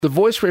the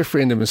voice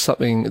referendum is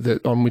something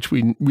that on which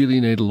we really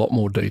need a lot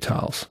more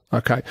details.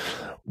 Okay.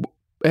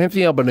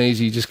 Anthony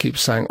Albanese just keeps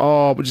saying,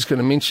 we're just going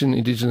to mention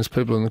Indigenous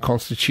people in the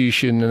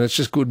Constitution and it's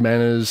just good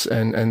manners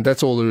and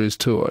that's all there is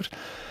to it.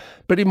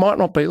 But it might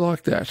not be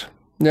like that.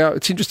 Now,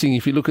 it's interesting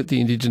if you look at the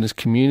Indigenous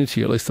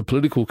community, or at least the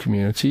political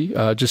community,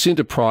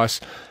 Jacinta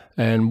Price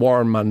and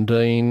Warren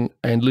Mundine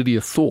and Lydia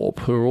Thorpe,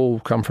 who are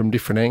all come from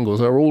different angles,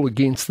 are all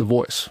against the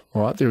voice,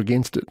 all right? They're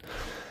against it.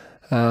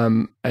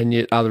 And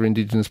yet other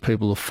Indigenous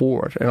people are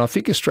for it. And I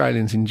think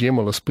Australians in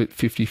general are split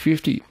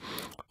 50-50.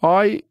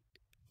 I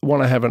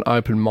want to have an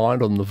open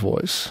mind on the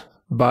voice,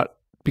 but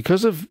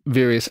because of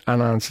various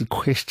unanswered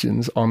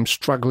questions, I'm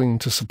struggling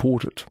to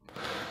support it.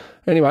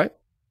 Anyway,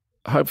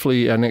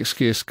 hopefully our next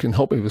guest can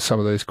help me with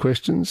some of these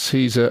questions.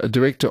 He's a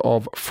director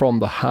of From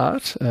the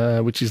Heart,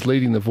 which is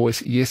leading the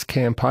Voice Yes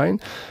campaign.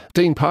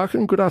 Dean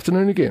Parkin, good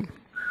afternoon again.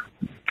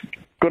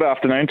 Good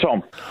afternoon,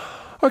 Tom.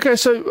 Okay,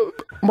 so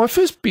my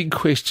first big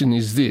question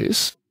is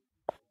this.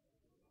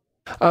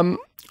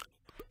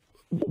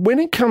 When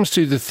it comes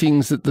to the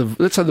things that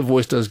let's say the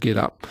Voice does get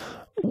up,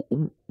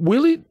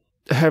 will it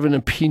have an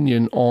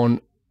opinion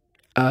on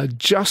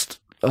just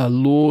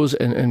laws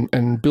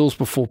and bills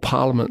before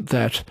Parliament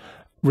that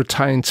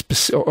retain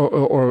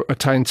or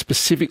attain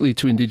specifically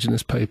to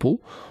Indigenous people,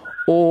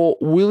 or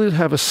will it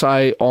have a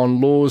say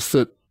on laws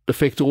that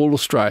affect all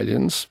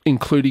Australians,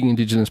 including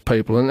Indigenous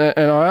people? And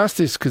I ask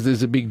this because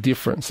there's a big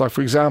difference. Like,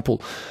 for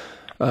example,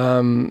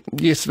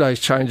 yesterday's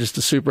changes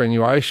to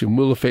superannuation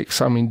will affect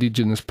some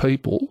Indigenous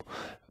people,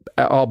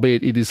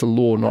 albeit it is a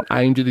law not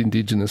aimed at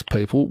Indigenous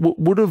people.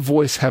 Would a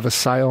Voice have a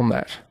say on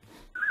that?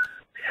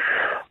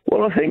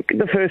 Well, I think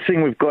the first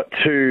thing we've got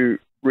to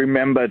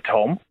remember,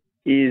 Tom,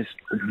 is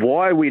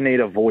why we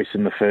need a voice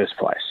in the first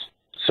place.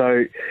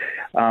 So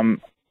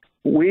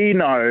we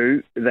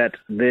know that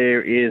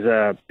there is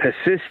a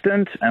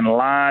persistent and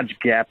large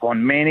gap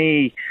on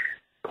many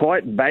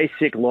quite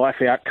basic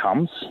life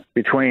outcomes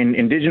between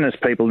Indigenous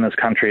people in this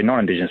country and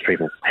non-Indigenous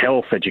people.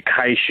 Health,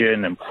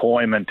 education,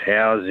 employment,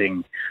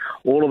 housing,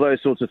 all of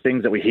those sorts of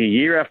things that we hear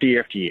year after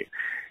year after year.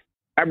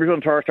 Aboriginal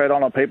and Torres Strait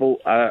Islander people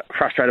are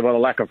frustrated by the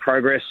lack of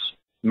progress.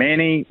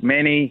 Many,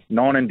 many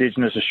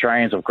non-Indigenous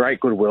Australians of great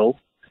goodwill,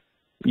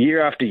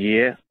 year after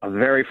year, are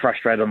very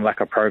frustrated on the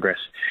lack of progress.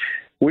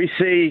 We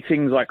see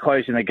things like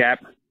Closing the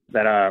Gap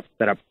that are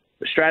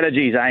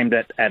strategies aimed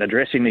at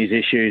addressing these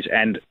issues,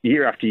 and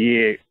year after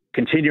year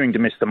continuing to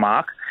miss the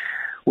mark.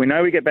 We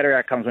know we get better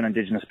outcomes when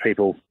Indigenous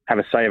people have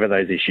a say over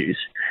those issues.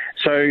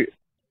 So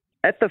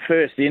at the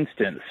first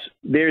instance,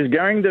 there's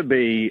going to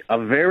be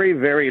a very,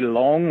 very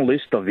long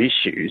list of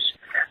issues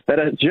that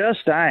are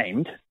just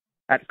aimed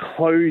at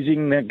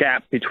closing the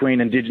gap between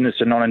Indigenous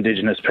and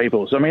non-Indigenous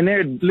peoples. I mean, there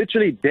are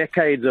literally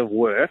decades of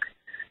work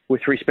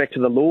with respect to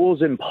the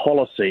laws and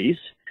policies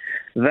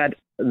that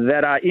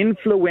are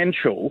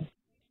influential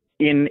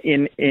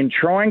in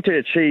trying to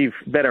achieve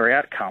better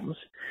outcomes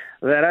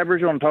that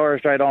Aboriginal and Torres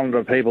Strait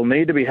Islander people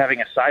need to be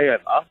having a say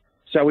over,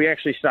 so we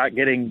actually start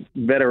getting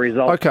better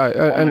results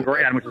on the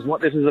ground, which is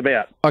what this is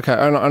about. Okay,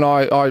 and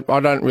I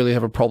don't really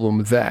have a problem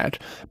with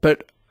that,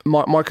 but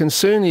my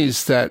concern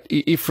is that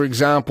if, for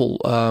example,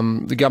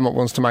 the government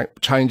wants to make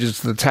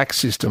changes to the tax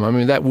system, I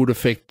mean, that would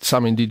affect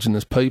some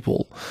Indigenous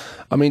people.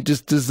 I mean,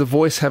 does the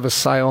Voice have a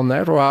say on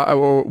that,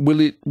 or will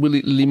it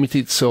limit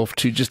itself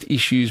to just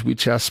issues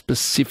which are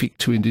specific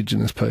to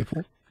Indigenous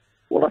people?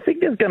 Well, I think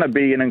there's going to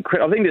be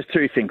I think there's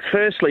two things.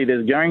 Firstly,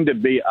 there's going to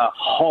be a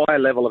high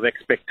level of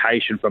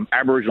expectation from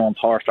Aboriginal and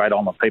Torres Strait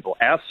Islander people,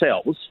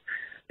 ourselves,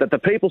 that the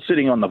people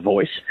sitting on the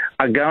Voice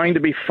are going to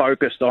be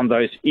focused on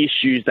those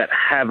issues that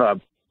have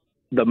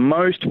the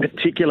most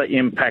particular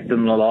impact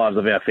in the lives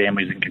of our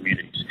families and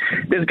communities.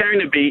 There's going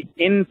to be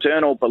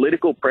internal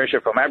political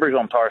pressure from Aboriginal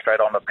and Torres Strait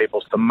Islander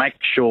peoples to make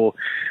sure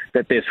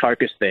that there's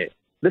focus there.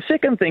 The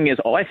second thing is,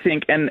 I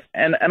think, and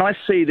I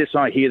see this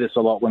and I hear this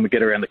a lot when we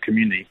get around the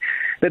community,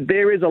 that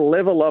there is a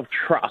level of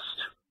trust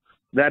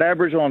that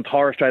Aboriginal and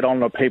Torres Strait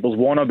Islander peoples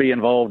want to be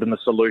involved in the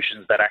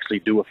solutions that actually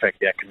do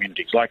affect our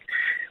communities. Like,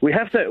 we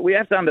have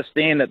to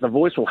understand that the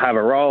Voice will have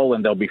a role,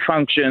 and there'll be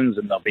functions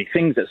and there'll be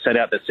things that set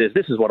out that says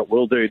this is what it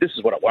will do, this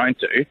is what it won't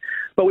do.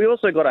 But we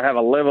also got to have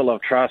a level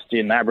of trust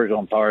in Aboriginal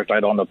and Torres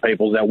Strait Islander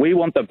peoples that we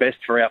want the best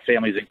for our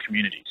families and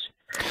communities.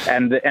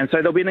 And so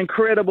there'll be an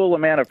incredible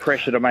amount of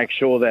pressure to make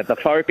sure that the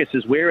focus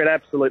is where it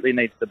absolutely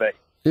needs to be.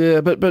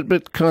 Yeah, but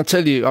can I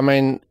tell you, I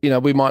mean,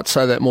 we might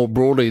say that more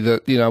broadly,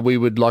 that, we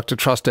would like to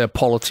trust our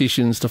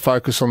politicians to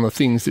focus on the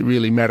things that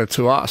really matter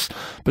to us.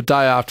 But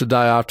day after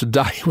day after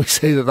day, we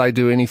see that they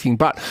do anything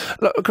but.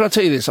 Look, can I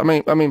tell you this? I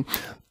mean,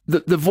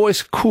 the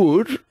Voice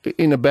could,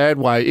 in a bad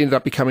way, end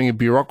up becoming a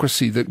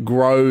bureaucracy that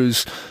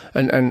grows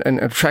and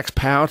attracts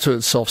power to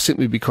itself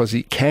simply because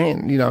it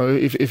can.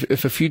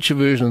 If a future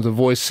version of the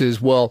Voice says,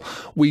 well,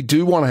 we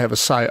do want to have a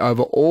say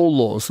over all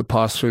laws that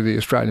pass through the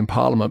Australian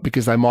Parliament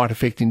because they might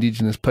affect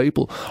Indigenous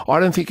people,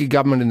 I don't think a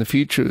government in the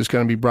future is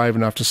going to be brave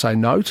enough to say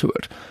no to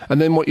it. And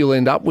then what you'll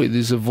end up with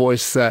is a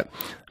Voice that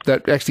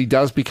that actually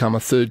does become a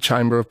third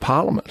chamber of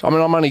parliament? I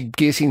mean, I'm only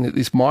guessing that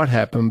this might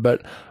happen,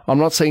 but I'm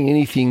not seeing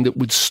anything that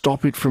would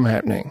stop it from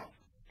happening.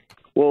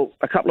 Well,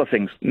 a couple of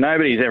things.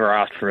 Nobody's ever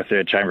asked for a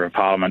third chamber of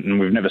parliament, and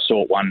we've never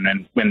sought one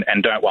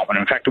and don't want one.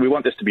 In fact, we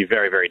want this to be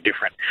very, very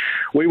different.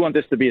 We want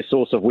this to be a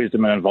source of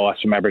wisdom and advice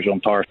from Aboriginal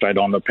and Torres Strait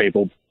Islander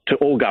people to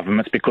all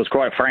governments, because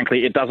quite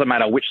frankly, it doesn't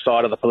matter which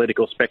side of the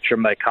political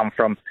spectrum they come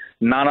from.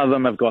 None of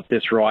them have got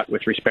this right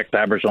with respect to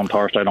Aboriginal and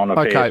Torres Strait Islander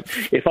affairs.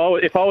 If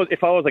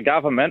I was a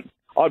government,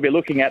 I'd be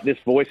looking at this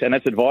voice and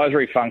its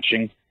advisory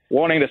function,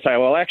 wanting to say,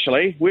 well,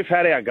 actually, we've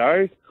had our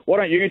go. Why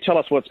don't you tell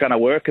us what's going to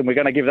work, and we're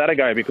going to give that a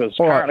go, because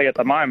currently at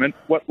the moment,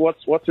 what's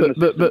in the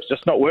system is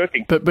just not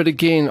working. But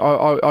again,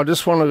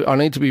 I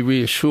need to be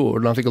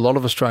reassured, and I think a lot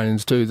of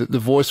Australians do, that the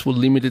voice will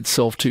limit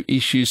itself to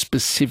issues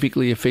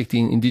specifically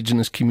affecting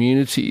Indigenous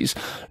communities,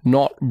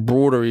 not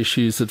broader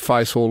issues that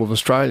face all of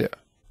Australia.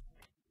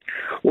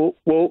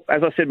 Well,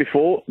 as I said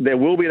before, there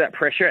will be that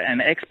pressure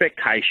and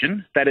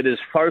expectation that it is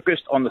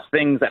focused on the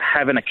things that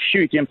have an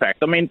acute impact.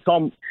 I mean,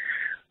 Tom,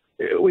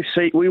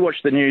 we watch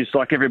the news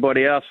like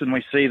everybody else, and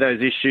we see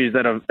those issues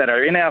that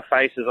are in our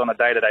faces on a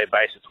day-to-day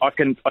basis. I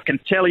can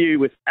tell you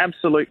with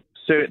absolute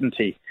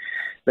certainty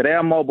that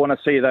our mob want to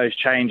see those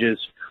changes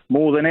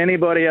more than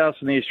anybody else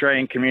in the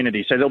Australian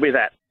community. So there'll be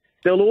that.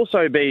 There'll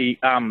also be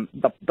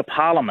the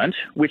Parliament,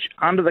 which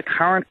under the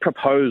current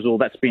proposal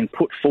that's been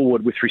put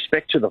forward with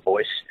respect to the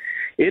voice,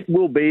 it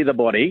will be the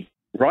body,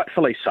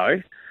 rightfully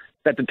so,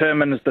 that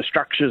determines the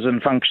structures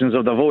and functions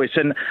of the voice.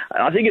 And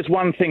I think it's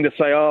one thing to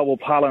say, oh, well,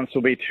 parliaments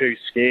will be too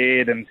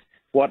scared and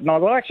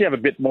whatnot. I actually have a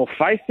bit more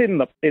faith in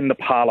the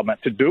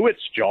Parliament to do its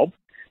job,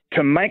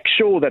 to make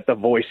sure that the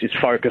voice is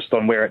focused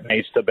on where it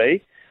needs to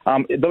be.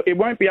 It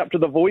won't be up to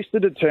the voice to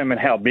determine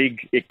how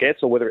big it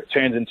gets or whether it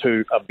turns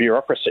into a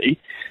bureaucracy.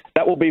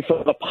 That will be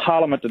for the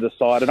Parliament to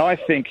decide. And I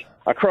think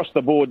across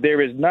the board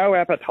there is no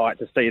appetite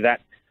to see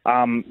that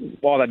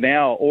either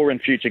now or in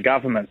future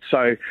governments.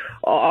 So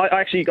I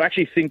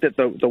actually think that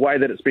the way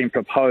that it's been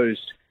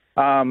proposed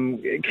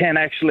can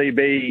actually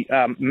be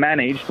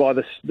managed by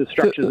the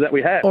structures that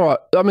we have. All right.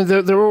 I mean,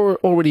 there are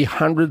already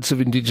hundreds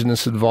of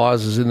Indigenous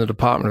advisors in the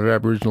Department of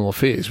Aboriginal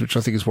Affairs, which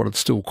I think is what it's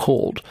still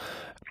called.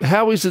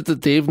 How is it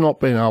that they've not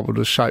been able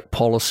to shape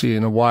policy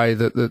in a way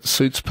that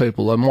suits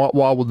people, and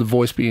why would the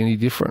voice be any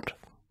different?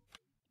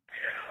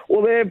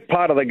 Well, they're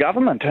part of the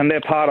government, and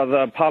they're part of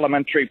the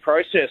parliamentary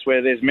process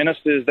where there's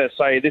ministers that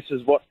say this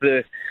is what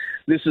the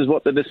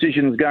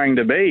decision's going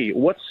to be.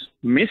 What's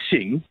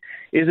missing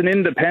is an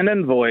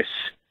independent voice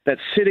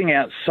that's sitting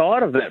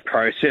outside of that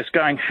process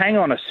going, hang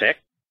on a sec,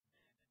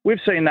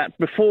 we've seen that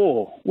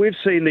before. We've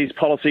seen these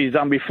policies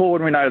done before,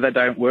 and we know they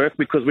don't work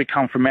because we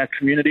come from our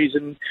communities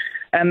and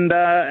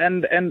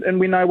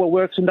we know what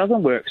works and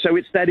doesn't work. So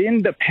it's that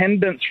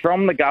independence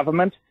from the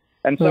government.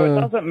 And so it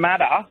doesn't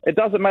matter. It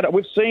doesn't matter.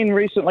 We've seen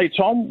recently,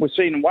 Tom, we've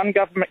seen one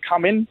government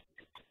come in,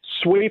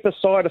 sweep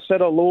aside a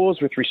set of laws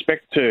with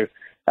respect to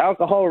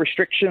alcohol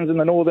restrictions in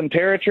the Northern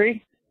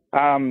Territory.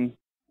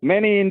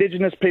 Many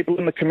Indigenous people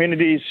in the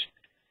communities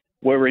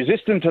were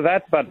resistant to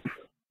that, but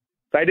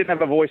they didn't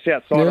have a voice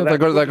outside of that.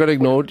 They got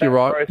ignored. You're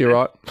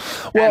right.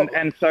 Well,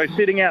 and so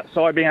sitting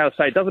outside, being able to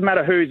say, it doesn't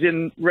matter who's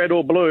in red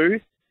or blue,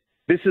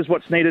 this is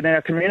what's needed in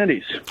our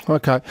communities.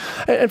 Okay.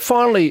 And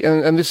finally,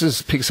 and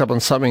this picks up on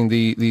something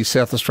the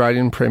South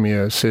Australian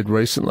Premier said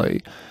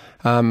recently.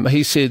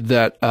 He said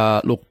that,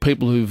 look,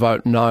 people who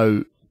vote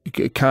no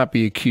can't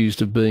be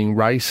accused of being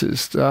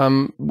racist.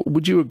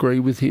 Would you agree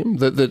with him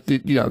that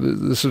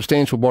the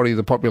substantial body of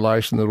the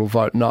population that will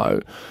vote no,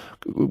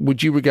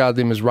 would you regard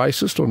them as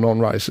racist or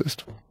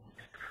non-racist?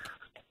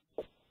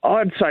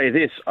 I'd say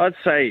this. I'd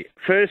say,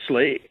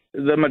 firstly,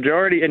 the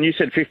majority, and you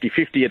said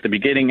 50-50 at the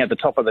beginning, at the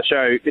top of the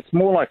show, it's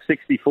more like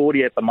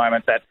 60-40 at the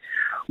moment that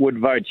would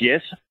vote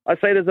yes. I'd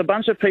say there's a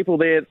bunch of people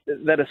there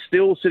that are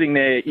still sitting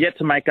there yet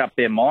to make up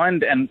their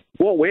mind, and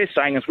what we're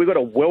saying is we've got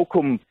to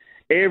welcome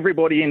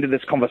everybody into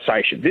this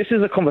conversation. This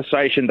is a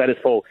conversation that is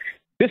for...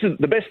 This is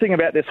the best thing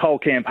about this whole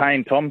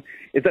campaign, Tom,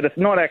 is that it's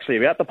not actually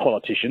about the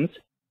politicians.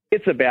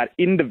 It's about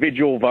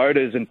individual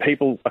voters and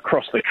people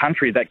across the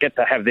country that get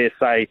to have their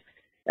say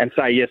and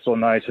say yes or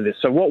no to this.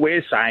 So what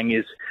we're saying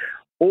is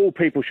all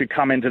people should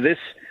come into this.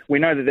 We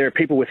know that there are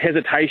people with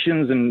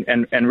hesitations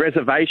and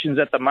reservations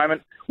at the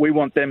moment. We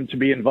want them to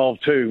be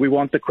involved too. We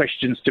want the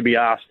questions to be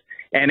asked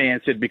and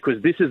answered,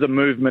 because this is a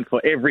movement for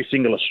every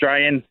single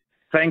Australian.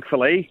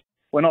 Thankfully,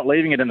 we're not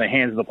leaving it in the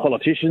hands of the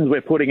politicians.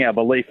 We're putting our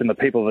belief in the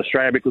people of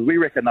Australia, because we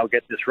reckon they'll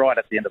get this right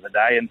at the end of the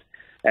day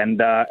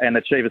and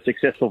achieve a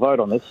successful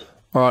vote on this.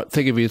 All right,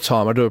 thank you for your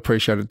time. I do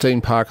appreciate it.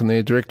 Dean Parkin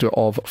there, Director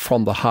of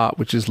From the Heart,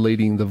 which is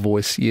leading the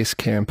Voice Yes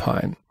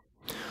campaign.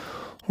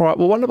 All right,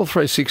 well,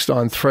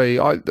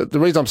 133693, the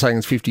reason I'm saying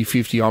it's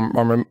 50-50,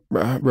 I'm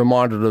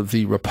reminded of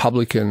the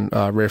Republican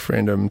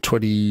referendum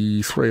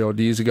 24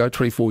 years ago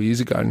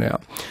now,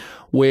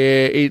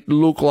 where it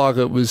looked like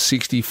it was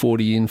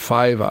 60-40 in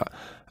favour.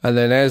 And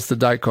then as the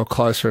date got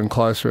closer and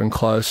closer and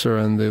closer,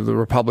 and the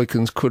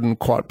Republicans couldn't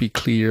quite be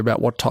clear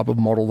about what type of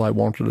model they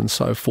wanted and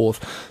so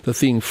forth, the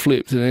thing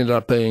flipped and ended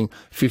up being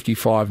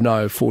 55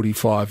 no,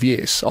 45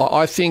 yes.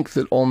 I think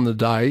that on the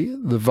day,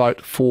 the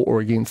vote for or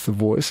against the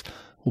voice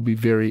will be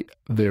very,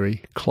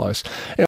 very close.